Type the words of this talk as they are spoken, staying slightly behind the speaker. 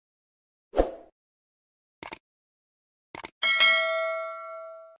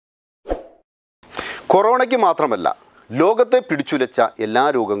കൊറോണയ്ക്ക് മാത്രമല്ല, ലോകത്തെ പിടിച്ചുലച്ച എല്ലാ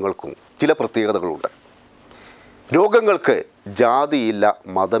രോഗങ്ങൾക്കും ചില പ്രത്യേകതകളുണ്ട്. രോഗങ്ങൾക്ക് ജാതിയില്ല,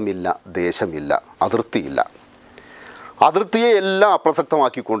 മതമില്ല, ദേശമില്ല, അതിർത്തിയില്ല. അതിർത്തിയെ എല്ലാം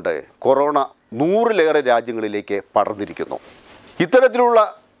അപ്രസക്തമാക്കിക്കൊണ്ട് കൊറോണ 100-ലേറെ രാജ്യങ്ങളിലേക്ക് പടർന്നിരിക്കുന്നു. ഇത്തരത്തിലുള്ള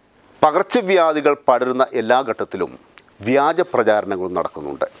പകർച്ചവ്യാധികൾ പടരുന്ന എല്ലാ ഘട്ടത്തിലും വ്യാജ പ്രചാരണങ്ങളും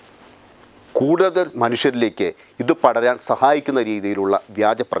നടക്കുന്നുണ്ട്. കൂടുതൽ മനുഷ്യരിലേക്ക് ഇത് പടരാൻ സഹായിക്കുന്ന രീതിയിലുള്ള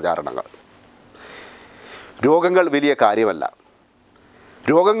വ്യാജ പ്രചാരണങ്ങൾ. രോഗങ്ങൾ വലിയ കാര്യമല്ല.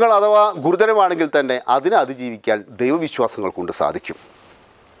 രോഗങ്ങൾ അഥവാ ഗുരുതരമാണെങ്കിൽ തന്നെ അതിനെ അതിജീവിക്കാൻ ദൈവവിശ്വാസങ്ങൾ കൊണ്ട് സാധിക്കും.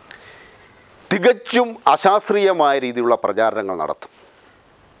 തികച്ചും അശാസ്ത്രീയമായ രീതിയിലുള്ള പ്രചാരണങ്ങൾ നടത്തും.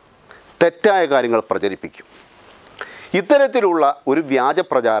 തെറ്റായ കാര്യങ്ങൾ പ്രചരിപ്പിക്കും. ഇത്തരത്തിലുള്ള ഒരു വ്യാജ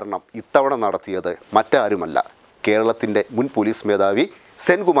പ്രചാരണം ഇത്തവണ നടത്തിയത് മറ്റാരുമല്ല, കേരളത്തിൻ്റെ മുൻ പോലീസ് മേധാവി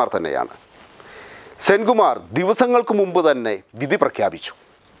സെൻകുമാർ തന്നെയാണ്. സെൻകുമാർ ദിവസങ്ങൾക്ക് മുമ്പ് തന്നെ വിധി പ്രഖ്യാപിച്ചു.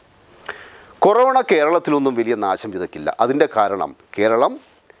 കൊറോണ കേരളത്തിലൊന്നും വലിയ നാശം വിതയ്ക്കില്ല. അതിൻ്റെ കാരണം കേരളം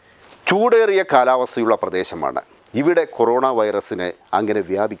ചൂടേറിയ കാലാവസ്ഥയുള്ള പ്രദേശമാണ്. ഇവിടെ കൊറോണ വൈറസിനെ അങ്ങനെ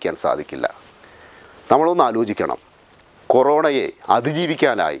വ്യാപിക്കാൻ സാധിക്കില്ല. നമ്മളൊന്ന് ആലോചിക്കണം. കൊറോണയെ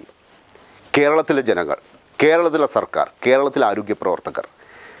അതിജീവിക്കാനായി കേരളത്തിലെ ജനങ്ങൾ, കേരളത്തിലെ സർക്കാർ, കേരളത്തിലെ ആരോഗ്യ പ്രവർത്തകർ,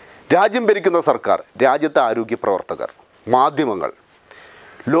 രാജ്യം ഭരിക്കുന്ന സർക്കാർ, രാജ്യത്തെ ആരോഗ്യ പ്രവർത്തകർ, മാധ്യമങ്ങൾ,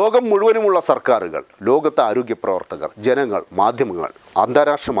 ലോകം മുഴുവനുമുള്ള സർക്കാരുകൾ, ലോകത്തെ ആരോഗ്യ പ്രവർത്തകർ, ജനങ്ങൾ, മാധ്യമങ്ങൾ,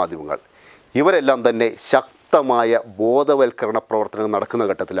 അന്താരാഷ്ട്ര മാധ്യമങ്ങൾ, ഇവരെല്ലാം തന്നെ ശക്തമായ ബോധവൽക്കരണ പ്രവർത്തനങ്ങൾ നടക്കുന്ന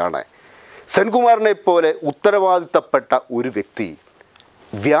ഘട്ടത്തിലാണ് സെൻകുമാറിനെ പോലെ ഉത്തരവാദിത്തപ്പെട്ട ഒരു വ്യക്തി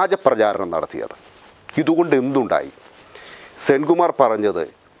വ്യാജ പ്രചാരണം നടത്തിയത്. ഇതുകൊണ്ട് എന്തുണ്ടായി? സെൻകുമാർ പറഞ്ഞത്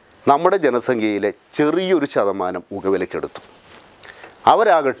നമ്മുടെ ജനസംഖ്യയിലെ ചെറിയൊരു ശതമാനം ഉകവിലക്കെടുത്തു.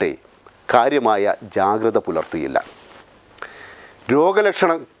 അവരാകട്ടെ കാര്യമായ ജാഗ്രത പുലർത്തിയില്ല.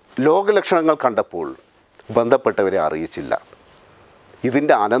 രോഗലക്ഷണങ്ങൾ കണ്ടപ്പോൾ ബന്ധപ്പെട്ടവരെ അറിയിച്ചില്ല.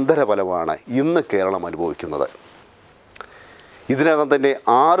 ഇതിൻ്റെ അനന്തരഫലമാണ് ഇന്ന് കേരളം അനുഭവിക്കുന്നത്. ഇതിനകം തന്നെ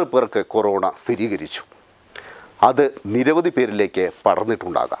 6 പേർക്ക് കൊറോണ സ്ഥിരീകരിച്ചു. അത് നിരവധി പേരിലേക്ക്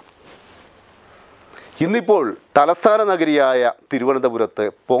പടർന്നിട്ടുണ്ടാകാം. ഇന്നിപ്പോൾ തലസ്ഥാന നഗരിയായ തിരുവനന്തപുരത്ത്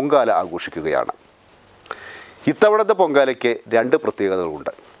പൊങ്കാല ആഘോഷിക്കുകയാണ്. ഇത്തവണത്തെ പൊങ്കാലയ്ക്ക് 2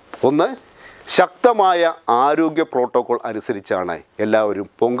 പ്രത്യേകതകളുണ്ട്. ഒന്ന്, ശക്തമായ ആരോഗ്യ പ്രോട്ടോക്കോൾ അനുസരിച്ചാണ് എല്ലാവരും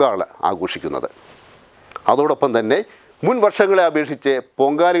പൊങ്കാല ആഘോഷിക്കുന്നത്. അതോടൊപ്പം തന്നെ മുൻ വർഷങ്ങളെ അപേക്ഷിച്ച്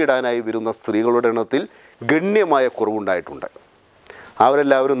പൊങ്കാലയിടാനായി വരുന്ന സ്ത്രീകളുടെ എണ്ണത്തിൽ ഗണ്യമായ കുറവുണ്ടായിട്ടുണ്ട്.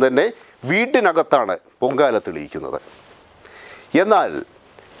 അവരെല്ലാവരും തന്നെ വീട്ടിനകത്താണ് പൊങ്കാല തെളിയിക്കുന്നത്. എന്നാൽ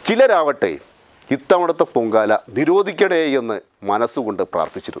ചിലരാവട്ടെ ഇത്തവണത്തെ പൊങ്കാല നിരോധിക്കണേ എന്ന് മനസ്സുകൊണ്ട്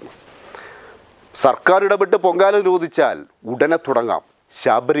പ്രാർത്ഥിച്ചിരുന്നു. സർക്കാർ ഇടപെട്ട് പൊങ്കാല നിരോധിച്ചാൽ ഉടനെ തുടങ്ങാം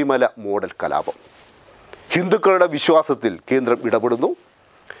ശബരിമല മോഡൽ കലാപം. ഹിന്ദുക്കളുടെ വിശ്വാസത്തിൽ കേന്ദ്രം ഇടപെടുന്നു.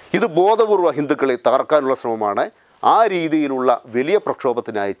 ഇത് ബോധപൂർവ്വ ഹിന്ദുക്കളെ തകർക്കാനുള്ള ശ്രമമാണ്. ആ രീതിയിലുള്ള വലിയ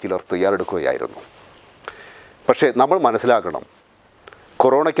പ്രക്ഷോഭത്തിനായി ചിലർ തയ്യാറെടുക്കുകയായിരുന്നു. പക്ഷേ നമ്മൾ മനസ്സിലാക്കണം,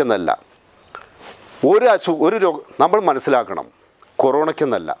 കൊറോണയ്ക്കെന്നല്ല നമ്മൾ മനസ്സിലാക്കണം,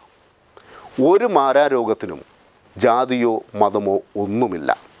 കൊറോണയ്ക്കെന്നല്ല ഒരു മാരാരോഗത്തിനും ജാതിയോ മതമോ ഒന്നുമില്ല.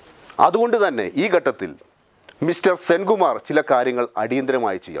 അതുകൊണ്ട് തന്നെ ഈ ഘട്ടത്തിൽ മിസ്റ്റർ സെൻകുമാർ ചില കാര്യങ്ങൾ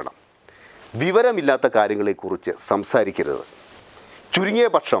അടിയന്തരമായി ചെയ്യണം. വിവരമില്ലാത്ത കാര്യങ്ങളെക്കുറിച്ച് സംസാരിക്കരുത്. ചുരുങ്ങിയ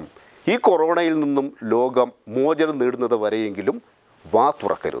പക്ഷം ഈ കൊറോണയിൽ നിന്നും ലോകം മോചനം നേടുന്നത് വരെയെങ്കിലും വാ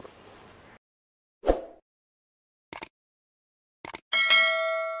തുറക്കരുത്.